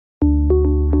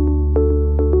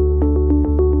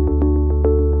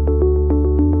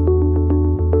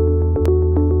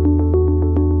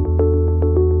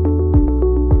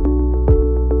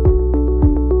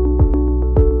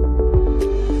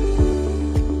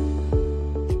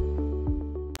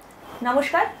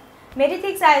নমস্কার,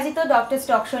 মেডিথিক্স আয়োজিত doctor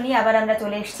stock show নিয়ে আবার আমরা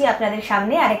চলে এসেছি আপনাদের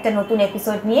সামনে আরেকটা নতুন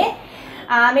এপিসোড নিয়ে।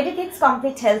 মেডিথিক্স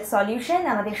কমপ্লিট হেলথ সলিউশন,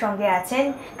 আমাদের সঙ্গে আছেন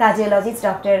কার্ডিওলজিস্ট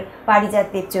ডক্টর পারিজাত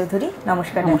দেব চৌধুরী।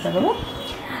 নমস্কার ডাক্তারবাবু।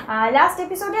 লাস্ট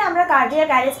এপিসোডে আমরা কার্ডিয়াক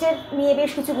অ্যারেস্টের নিয়ে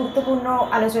বেশ কিছু গুরুত্বপূর্ণ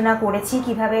আলোচনা করেছি,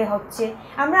 কিভাবে হচ্ছে।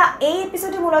 আমরা এই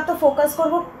এপিসোডে মূলত ফোকাস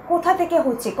করব কোথা থেকে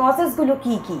হচ্ছে, কজেসগুলো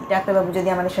কী কী। ডাক্তারবাবু যদি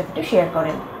আমাদের সাথে একটু শেয়ার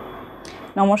করেন।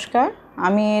 নমস্কার,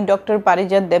 আমি doctor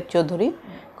Parijat Dev Chowdhury,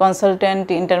 consultant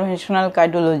interventional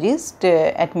cardiologist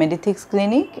at Medithics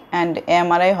Clinic and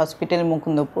AMRI Hospital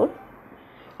Mukundupur।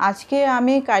 আজকে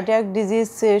আমি কার্ডিয়াক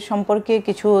ডিজিজ সম্পর্কে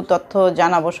কিছু তথ্য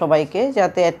জানাবো সবাইকে,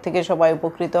 যাতে এর থেকে সবাই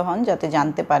উপকৃত হন, যাতে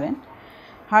জানতে পারেন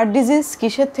হার্ট ডিজিজ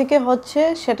কিসের থেকে হচ্ছে।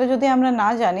 সেটা যদি আমরা না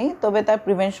জানি তবে তার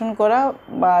প্রিভেনশন করা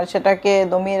বা সেটাকে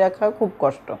দমিয়ে রাখা খুব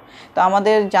কষ্ট। তো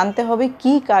আমাদের জানতে হবে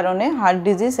কি কারণে হার্ট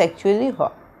ডিজিজ অ্যাকচুয়ালি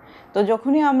হয়। তো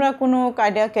যখনই আমরা কোনো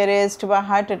কার্ডিয়াক অ্যারেস্ট বা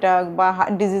হার্ট অ্যাটাক বা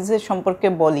হার্ট ডিজিজের সম্পর্কে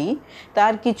বলি,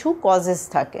 তার কিছু কজেস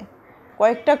থাকে।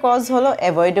 কয়েকটা কজ হলো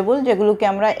অ্যাভয়েডেবল, যেগুলোকে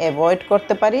আমরা অ্যাভয়েড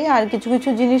করতে পারি, আর কিছু কিছু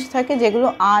জিনিস থাকে যেগুলো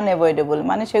আনঅ্যাভয়েডেবল,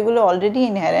 মানে সেগুলো অলরেডি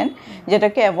ইনহেরেন্ট,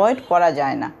 যেটাকে অ্যাভয়েড করা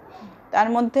যায় না। তার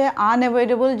মধ্যে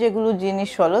আনঅ্যাভয়েডেবল যেগুলো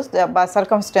জিনিস হলো বা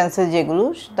সার্কামস্ট্যান্সেস যেগুলো,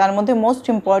 তার মধ্যে মোস্ট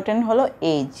ইম্পর্ট্যান্ট হলো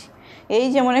এজ।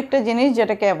 এইজ এমন একটা জিনিস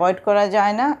যেটাকে অ্যাভয়েড করা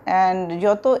যায় না, অ্যান্ড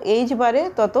যত এইজ বাড়ে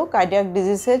তত কার্ডিয়াক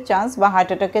ডিজিজের চান্স বা হার্ট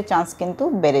অ্যাটাকের চান্স কিন্তু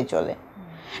বেড়ে চলে।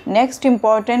 Next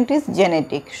important is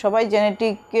genetic. সবাই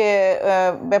জেনেটিক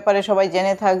ব্যাপারে সবাই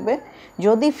জেনে থাকবে।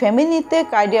 যদি ফ্যামিলিতে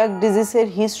কার্ডিয়াক ডিজিজের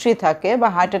হিস্ট্রি থাকে বা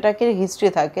হার্ট অ্যাটাকের হিস্ট্রি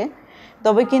থাকে,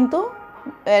 তবে কিন্তু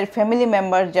ফ্যামিলি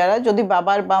মেম্বার যারা, যদি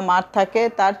বাবার বা মার থাকে,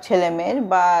 তার ছেলে মেয়ের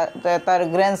বা তার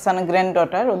গ্র্যান্ডসন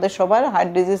গ্র্যান্ডডটার, ওদের সবার হার্ট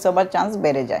ডিজিজ হবার চান্স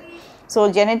বেড়ে যায়। So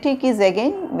genetic is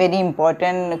again very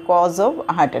important cause of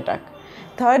heart attack.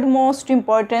 Third most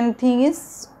important thing is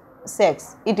sex.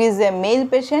 It is a male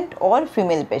patient or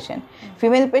female patient.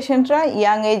 Female patientরা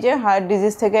young age heart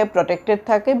disease থেকে protected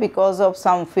থাকে because of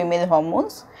some female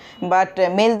hormones, but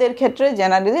মেলদের ক্ষেত্রে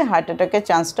generally heart attack এর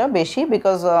চান্সটা বেশি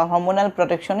because hormonal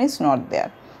protection is not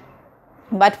there.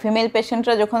 But female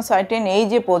পেশেন্টরা যখন certain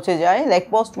এইজে পৌঁছে যায়, like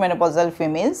post menopausal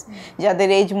females, যাদের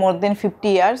এজ মোর দেন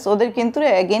 50 ইয়ার্স, ওদের কিন্তু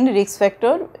again risk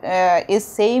factor is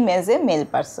same as a mail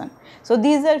person. So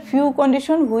these are few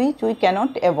condition which we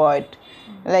cannot avoid,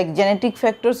 like genetic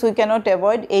factors we cannot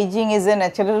avoid. Aging is a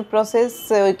natural process,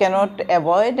 we cannot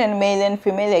avoid, and male and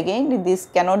female again this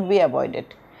cannot be avoided.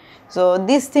 So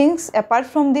these things, apart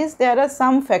from this there are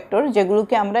some factors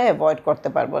যেগুলোকে আমরা avoid করতে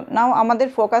পারবো। নাও আমাদের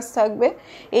focus থাকবে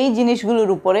এই জিনিসগুলোর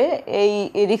উপরে, এই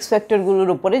রিস্ক ফ্যাক্টরগুলোর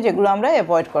উপরে যেগুলো আমরা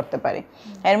অ্যাভয়েড করতে পারি।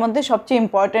 এর মধ্যে সবচেয়ে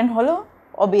ইম্পর্টেন্ট হলো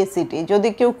ওবেসিটি। যদি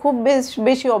কেউ খুব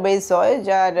বেশি ওবেস হয়,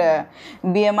 যার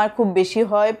বিএমআর খুব বেশি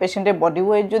হয়, পেশেন্টের বডি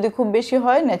ওয়েট যদি খুব বেশি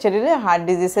হয়, ন্যাচারালি হার্ট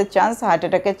ডিজিজের চান্স, হার্ট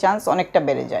অ্যাটাকের চান্স অনেকটা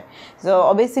বেড়ে যায়। So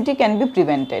obesity can be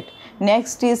prevented.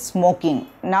 Next is smoking.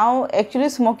 Now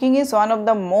actually smoking is one of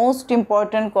the most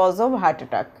important cause of heart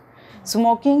attack.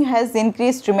 Smoking has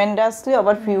increased tremendously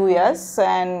over few years,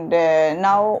 and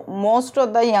now most of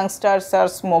the youngsters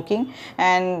are smoking,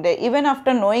 and even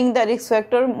after knowing the risk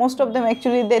factor, most of them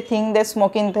actually they think that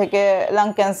smoking থেকে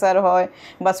lung cancer হয়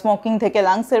বা smoking থেকে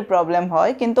লাংসের problem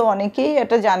হয়, কিন্তু অনেকেই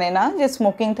এটা জানে না যে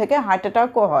স্মোকিং থেকে হার্ট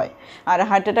অ্যাটাকও হয়। আর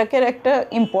হার্ট অ্যাটাকের একটা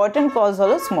ইম্পর্টেন্ট কজ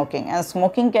হলো smoking, and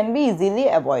smoking can be easily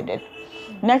avoided.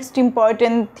 Next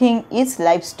important thing is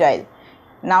lifestyle.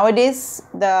 Nowadays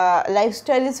the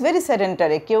lifestyle is very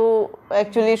sedentary. কেউ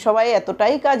অ্যাকচুয়ালি সবাই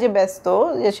এতটাই কাজে ব্যস্ত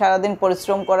যে সারাদিন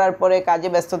পরিশ্রম করার পরে, কাজে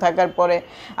ব্যস্ত থাকার পরে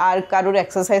আর কারোর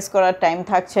এক্সারসাইজ করার টাইম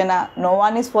থাকছে না। No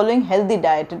one is following healthy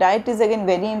diet. Diet is again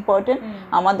very important.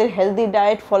 আমাদের হেলদি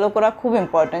ডায়েট ফলো করা খুব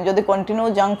ইম্পর্টেন্ট। যদি কন্টিনিউ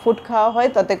জাঙ্ক ফুড খাওয়া হয়,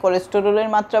 তাতে কোলেস্টেরলের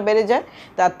মাত্রা বেড়ে যায়,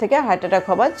 তার থেকে হার্ট অ্যাটাক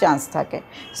হবার চান্স থাকে।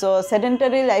 So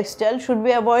sedentary lifestyle should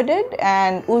be avoided,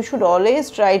 and we should always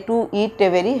try to it a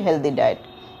very healthy diet.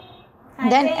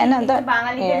 Then another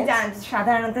বাঙালিদের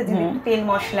সাধারণত তেল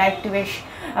মশলা একটু বেশ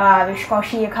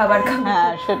কষিয়ে খাবার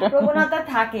প্রবণতা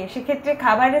থাকে, সেক্ষেত্রে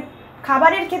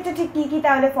খাবারের ক্ষেত্রে ঠিক কি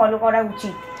তাহলে ফলো করা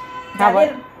উচিত? যাদের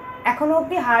এখনো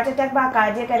অবধি হার্ট অ্যাটাক বা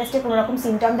কার্ডিয়াক অ্যারেস্টে কোনো রকম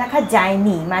সিমটম দেখা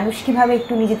যায়নি, মানুষ কিভাবে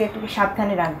একটু নিজেদের একটু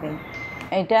সাবধানে রাখবেন?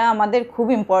 এটা আমাদের খুব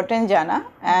ইম্পর্টেন্ট জানা।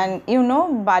 অ্যান্ড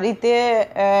বাড়িতে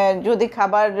যদি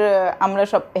খাবার আমরা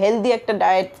সব হেলদি একটা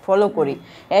ডায়েট ফলো করি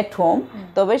অ্যাট হোম,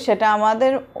 তবে সেটা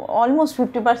আমাদের অলমোস্ট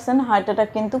 50% হার্ট অ্যাটাক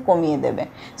কিন্তু কমিয়ে দেবে।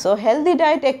 সো হেলদি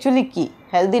ডায়েট অ্যাকচুয়ালি কী?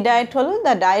 হেলদি ডায়েট হলো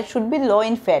the diet should be low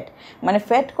in fat, মানে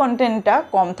ফ্যাট কন্টেন্টটা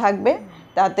কম থাকবে,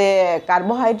 তাতে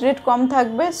কার্বোহাইড্রেট কম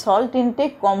থাকবে, সল্ট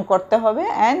ইনটেক কম করতে হবে,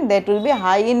 and that will be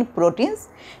high in proteins,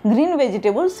 green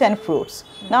vegetables and fruits.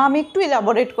 নাও আমি একটু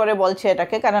ইলাবোরেট করে বলছি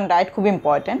এটাকে, কারণ ডায়েট খুব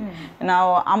ইম্পর্ট্যান্ট। নাও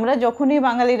আমরা যখনই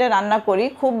বাঙালিরা রান্না করি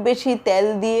খুব বেশি তেল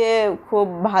দিয়ে খুব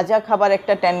ভাজা খাবার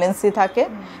একটা টেন্ডেন্সি থাকে।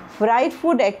 Fried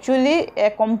food actually A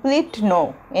complete no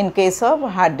in case of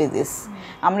heart disease.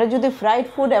 আমরা যদি ফ্রাইড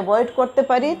ফুড অ্যাভয়েড করতে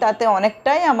পারি তাতে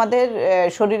অনেকটাই আমাদের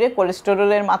শরীরে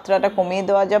কোলেস্টেরলের মাত্রাটা কমিয়ে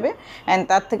দেওয়া যাবে, অ্যান্ড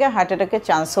তার থেকে হার্ট অ্যাটাকের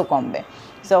চান্সও কমবে।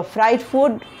 So fried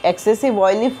food, excessive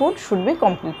oily food should be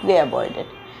completely avoided.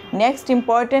 Next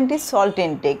important is salt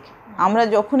intact. আমরা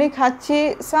যখনই খাচ্ছি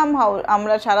সামহাউ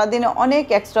আমরা সারাদিনে অনেক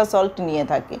এক্সট্রা সল্ট নিয়ে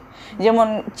থাকি, যেমন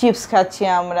চিপস খাচ্ছি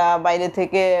আমরা বাইরে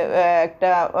থেকে,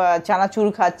 একটা চানাচুর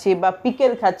খাচ্ছি বা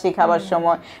পিকেল খাচ্ছি খাবার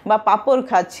সময়, বা পাঁপড়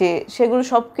খাচ্ছি, সেগুলো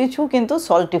সব কিছু কিন্তু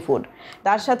সল্টি ফুড।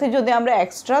 তার সাথে যদি আমরা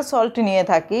এক্সট্রা সল্ট নিয়ে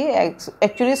থাকি,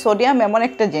 অ্যাকচুয়ালি সোডিয়াম এমন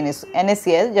একটা জিনিস,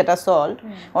 NaCl যেটা সল্ট,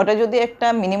 ওটা যদি একটা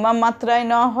মিনিমাম মাত্রায়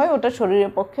নেওয়া হয় ওটা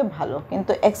শরীরের পক্ষে ভালো,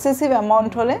 কিন্তু এক্সেসিভ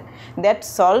অ্যামাউন্ট হলে that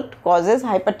salt causes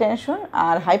hypertension,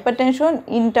 R hypertension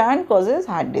in turn causes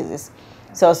heart disease.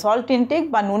 So salt intact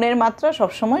বা নুনের মাত্রা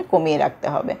সবসময় কমিয়ে রাখতে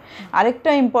হবে। আরেকটা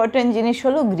ইম্পর্ট্যান্ট জিনিস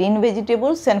হলো green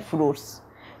vegetables and fruits.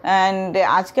 And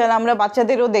আজকাল আমরা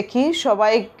বাচ্চাদেরও দেখি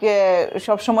সবাই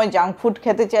সবসময় জাঙ্ক ফুড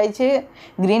খেতে চাইছে।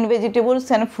 Green vegetables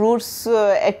and fruits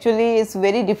actually it's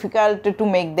very difficult to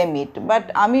make them it, but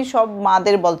আমি সব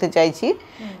মাদের বলতে চাইছি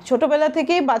ছোটোবেলা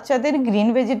থেকেই বাচ্চাদের গ্রিন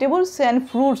ভেজিটেবলস অ্যান্ড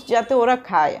ফ্রুটস যাতে ওরা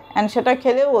খায়, অ্যান্ড সেটা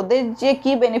খেলে ওদের যে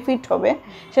কী বেনিফিট হবে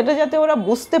সেটা যাতে ওরা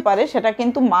বুঝতে পারে, সেটা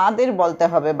কিন্তু মাদের বলতে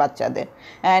হবে বাচ্চাদের।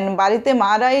 অ্যান্ড বাড়িতে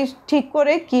মারাই ঠিক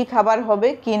করে কী খাবার হবে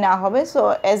কি না হবে। So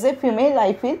as a female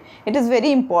I feel it is very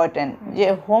important যে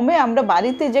হোমে আমরা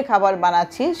বাড়িতে যে খাবার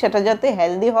বানাচ্ছি সেটা যাতে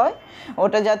হেলদি হয়,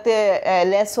 ওটা যাতে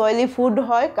লেস অয়েলি ফুড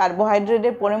হয়,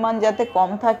 কার্বোহাইড্রেটের পরিমাণ যাতে কম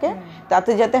থাকে,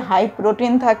 তাতে যাতে হাই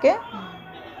প্রোটিন থাকে,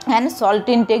 অ্যান্ড সল্ট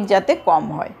ইনটেক যাতে কম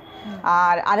হয়।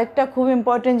 আর আরেকটা খুব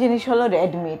ইম্পর্টেন্ট জিনিস হলো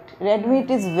red meat. Red meat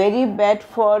is very bad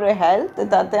for health,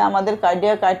 তাতে আমাদের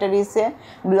কার্ডিয়াক আর্টারিসে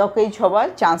ব্লকেজ হওয়ার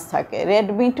চান্স থাকে। রেড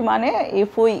মিট মানে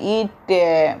if we eat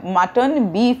mutton,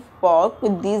 beef, pork,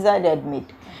 these are red meat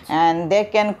and they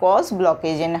can cause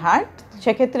blockage in heart.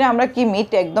 সেক্ষেত্রে আমরা কি meet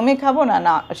একদমই খাবো না?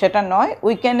 না, সেটা নয়।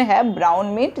 We can have brown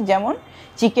meet, যেমন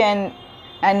chicken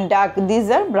and duck, these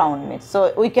are brown meat. So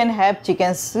we can have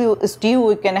chicken stew,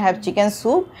 we can have chicken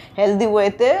soup, healthy way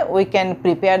we can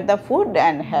prepare the food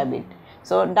and have it.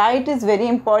 So diet is very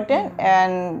important,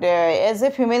 and as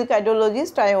a female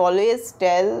cardiologist I always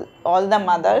tell all the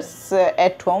mothers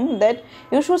at home that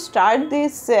you should start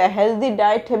this healthy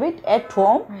diet habit at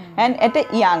home and at a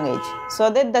young age, so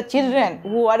that the children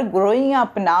who are growing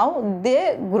up now, they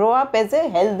grow up as a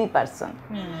healthy person.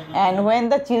 And when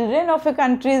the children of a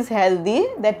country is healthy,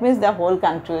 that means the whole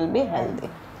country will be healthy.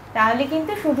 তাহলে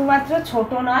কিন্তু শুধুমাত্র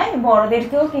ছোট নয়,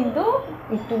 বড়দেরকেও কিন্তু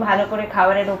একটু ভালো করে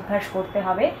খাবারের অভ্যাস করতে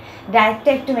হবে, ডায়েটটা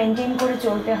একটু মেনটেন করে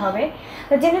চলতে হবে।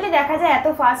 তো জেনারেলি দেখা যায় এত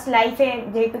ফাস্ট লাইফে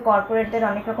যেহেতু কর্পোরেটদের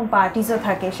অনেক রকম পার্টিসও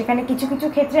থাকে, সেখানে কিছু কিছু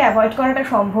ক্ষেত্রে অ্যাভয়েড করাটা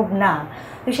সম্ভব না।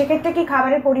 তো সেক্ষেত্রে কি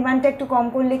খাবারের পরিমাণটা একটু কম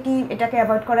করলে কি এটাকে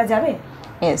অ্যাভয়েড করা যাবে?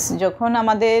 ইয়েস, যখন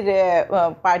আমাদের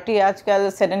পার্টি আজকাল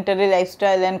sedentary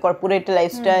lifestyle and corporate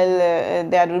lifestyle,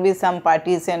 there will be some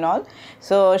parties and all.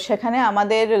 So সেখানে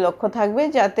আমাদের লক্ষ্য থাকবে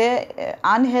যাতে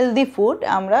আনহেলদি ফুড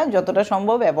আমরা যতটা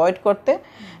সম্ভব অ্যাভয়েড করতে,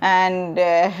 অ্যান্ড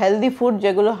হেলদি ফুড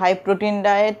যেগুলো high protein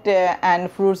diet and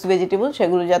fruits vegetable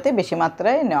সেগুলো যাতে বেশি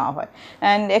মাত্রায় নেওয়া হয়।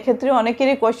 অ্যান্ড এক্ষেত্রে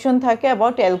অনেকেরই কোয়েশ্চন থাকে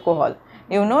about alcohol.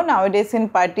 You know, nowadays in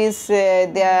parties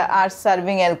they are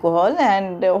serving alcohol,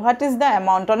 and what is the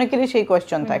amount? অনেকেরই সেই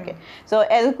কোয়েশ্চন থাকে। So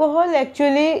alcohol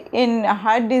actually in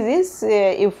heart disease,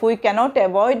 if we cannot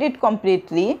avoid it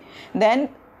completely, then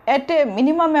at a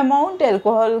minimum amount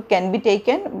alcohol can be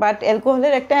taken, but alcohol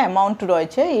একটা amount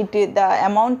রয়েছে, the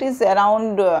amount is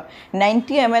around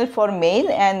 90 ml for male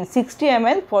and 60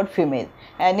 ml for female,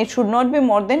 and it should not be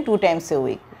more than 2 times a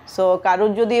week. So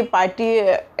কারোর যদি party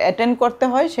attend করতে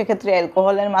হয় সেক্ষেত্রে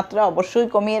অ্যালকোহলের মাত্রা অবশ্যই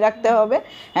কমিয়ে রাখতে হবে,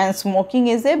 and smoking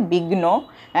is a big no.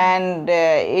 And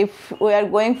if we are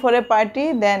going for a party,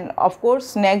 then of course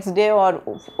next day or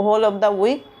whole of the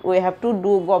week we have to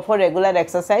go for regular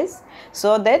exercise, so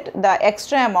that the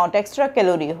extra amount, extra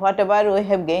calorie, whatever we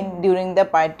have gained during the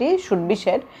party should be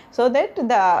shed, so that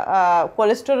the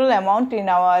cholesterol amount in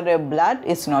our blood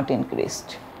is not increased.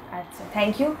 আচ্ছা,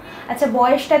 thank you. আচ্ছা,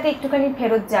 বয়সটাতে একটুখানি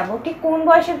ফেরত যাব, ঠিক কোন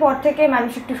বয়সের পর থেকে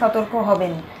মানুষ একটু সতর্ক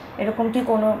হবেন? এরকম কি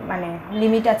কোনো মানে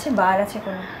লিমিট আছে, বার আছে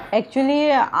কোনো? অ্যাকচুয়ালি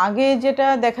আগে যেটা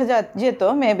দেখা যেত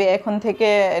মেবি এখন থেকে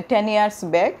 10 years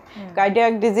back,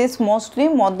 cardiac disease mostly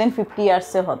মোর দেন 50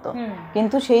 ইয়ার্সে হতো,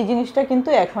 কিন্তু সেই জিনিসটা কিন্তু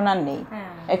এখন আর নেই।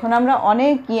 এখন আমরা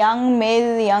অনেক ইয়াং মেল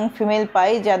ইয়াং ফিমেল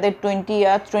পাই যাদের 20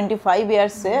 ইয়ার্স 25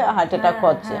 ইয়ার্সে হার্ট অ্যাটাক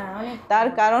হচ্ছে। তার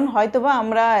কারণ হয়তোবা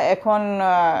আমরা এখন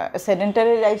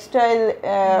সেডেন্টারি লাইফস্টাইল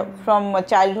ফ্রম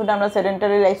চাইল্ডহুড আমরা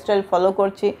সেডেন্টারি লাইফস্টাইল ফলো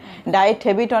করছি, ডায়েট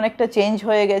হ্যাবিট অনেকটা চেঞ্জ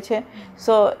হয়ে গেছে।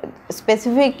 সো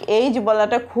স্পেসিফিক এইজ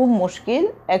বলাটা খুব মুশকিল।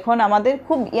 এখন আমাদের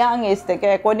খুব ইয়াং এজ থেকে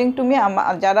অ্যাকর্ডিং টু মি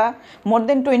যারা মোর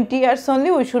দেন 20 years only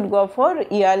we should go for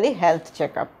yearly health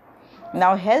check up.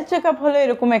 Now health check up হলো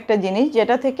এরকম একটা জিনিস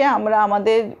যেটা থেকে আমরা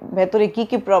আমাদের ভেতরে কি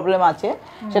কি প্রবলেম আছে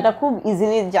সেটা খুব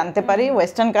ইজিলি জানতে পারি।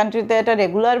 ওয়েস্টার্ন কান্ট্রিতে এটা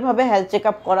রেগুলারভাবে হেলথ চেক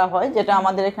আপ করা হয়, যেটা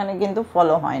আমাদের এখানে কিন্তু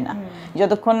ফলো হয় না।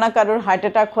 যতক্ষণ না কারোর হার্ট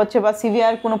অ্যাটাক হচ্ছে বা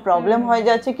সিভিয়ার কোনো প্রবলেম হয়ে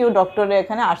যাচ্ছে কেউ ডক্টরে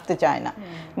এখানে আসতে চায় না।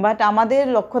 বাট আমাদের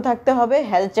লক্ষ্য থাকতে হবে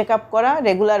হেলথ চেক আপ করা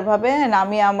রেগুলারভাবে।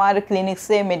 আমি আমার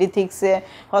ক্লিনিক্সে, মেডিথিক্সে,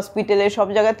 হসপিটালে সব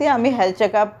জায়গাতেই আমি হেলথ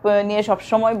চেক আপ নিয়ে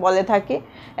সবসময় বলে থাকি।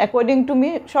 অ্যাকর্ডিং টু মি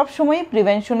সবসময়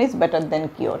prevention is better then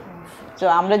cure. তো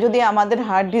আমরা যদি আমাদের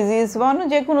হার্ট ডিজিজ বা অন্য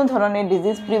যে কোনো ধরনের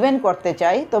ডিজিজ প্রিভেন্ট করতে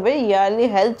চাই তবে ইয়ারলি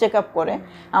হেলথ চেক আপ করে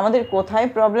আমাদের কোথায়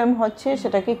প্রবলেম হচ্ছে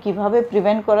সেটাকে কিভাবে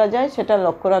প্রিভেন্ট করা যায় সেটা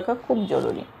লক্ষ্য রাখা খুব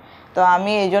জরুরি। তো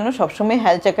আমি এই জন্য সবসময়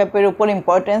হেলথ চেক আপের উপর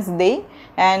ইম্পর্টেন্স দিই।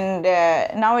 অ্যান্ড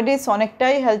নাওএডেজ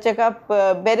অনেকটাই হেলথ চেক আপ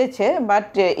বেড়েছে, but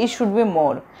it should be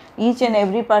more. Each and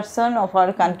every person of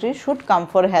our country should come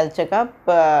for health check up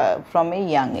from a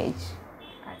young age.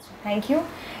 Thank you.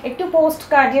 একটু post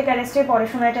cardiac অ্যারেস্টের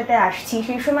পড়াশোনাটাতে আসছি।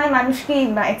 সেই সময় মানুষ কি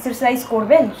exercise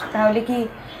করবেন? তাহলে কি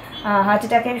হার্ট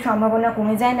অ্যাটাকের সম্ভাবনা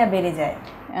কমে যায় না বেড়ে যায়?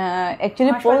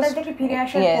 অ্যাকচুয়ালি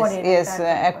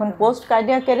এখন post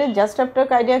cardiac arrest, just after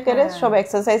cardiac arrest সব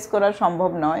এক্সারসাইজ করা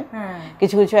সম্ভব নয়।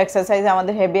 কিছু কিছু এক্সারসাইজ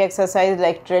আমাদের হেভি এক্সারসাইজ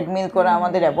লাইক ট্রেডমিল করা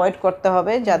আমাদের অ্যাভয়েড করতে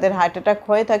হবে। যাদের হার্ট অ্যাটাক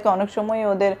হয়ে থাকে অনেক সময়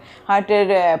ওদের হার্টের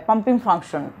pumping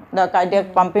function, the cardiac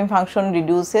pumping function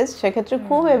reduces, সেক্ষেত্রে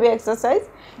খুব হেভি এক্সারসাইজ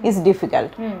ইজ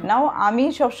ডিফিকাল্ট। নাও আমি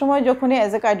সবসময় যখনই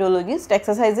অ্যাজ এ কার্ডিওলজিস্ট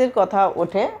এক্সারসাইজের কথা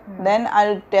ওঠে then I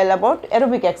tell about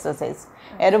aerobic exercise.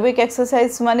 Aerobic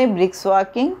exercise মানে bricks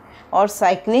walking or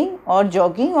cycling or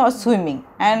jogging or swimming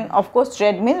and of course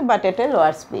treadmill but at a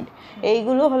lower speed.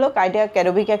 এইগুলো হলো cardiac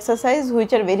aerobic exercise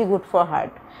which are very good for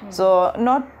heart. So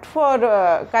not for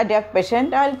cardiac patient,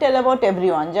 I'll tell about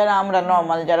everyone যারা আমরা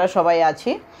normal যারা সবাই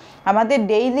আছি আমাদের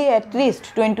daily at least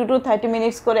 20 to 30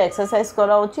 minutes করে exercise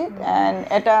করা উচিত। অ্যান্ড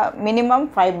এটা মিনিমাম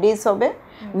 5 ডেজ হবে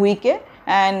উইকে।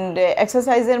 And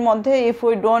exercises মধ্যে if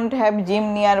we don't have gym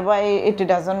nearby it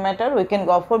doesn't matter, we can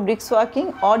go for brisk walking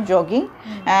or jogging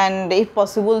and if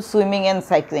possible swimming and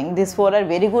cycling. These four are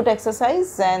very good exercise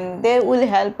and they will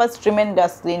help us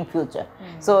tremendously in future.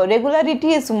 So regularity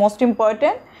is most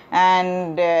important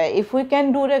and if we can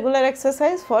do regular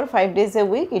exercise for 5 days a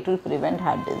week it will prevent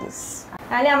heart disease.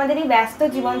 তাহলে আমাদের এই ব্যস্ত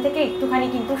জীবন থেকে একটুখানি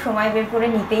কিন্তু সময় বের করে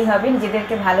নিতেই হবে।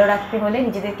 নিজেদেরকে ভালো রাখতে হলে,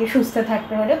 নিজেদেরকে সুস্থ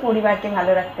থাকতে হলে, পরিবারকে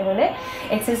ভালো রাখতে হলে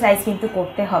এক্সারসাইজ কিন্তু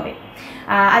করতে হবে।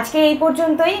 আজকে এই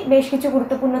পর্যন্তই। বেশ কিছু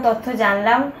গুরুত্বপূর্ণ তথ্য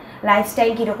জানলাম।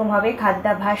 লাইফস্টাইল কীরকম হবে,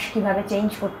 খাদ্যাভ্যাস কীভাবে চেঞ্জ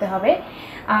করতে হবে।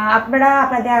 আপনারা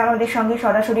আমাদের সঙ্গে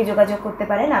সরাসরি যোগাযোগ করতে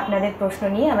পারেন আপনাদের প্রশ্ন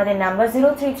নিয়ে। আমাদের নাম্বার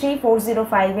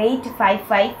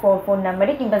 0334058554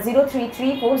 নাম্বারে কিংবা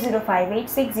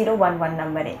 0334058601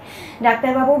 নাম্বারে।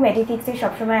 ডাক্তারবাবু মেডিথিক্সে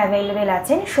সবসময় অ্যাভেলেবেল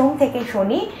আছেন সোম থেকে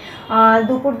শনি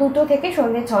দুপুর 2টো থেকে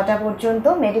সন্ধ্যে 6টা পর্যন্ত।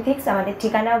 মেডিথিক্স আমাদের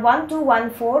ঠিকানা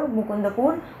 1214 মুকুন্দপুর,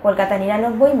 কলকাতা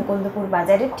 99, মুকুন্দপুর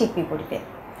বাজারের ঠিক বিপরীতে।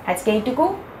 আজকে এইটুকু।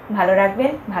 ভালো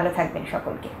রাখবেন, ভালো থাকবেন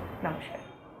সকলকে। নমস্কার।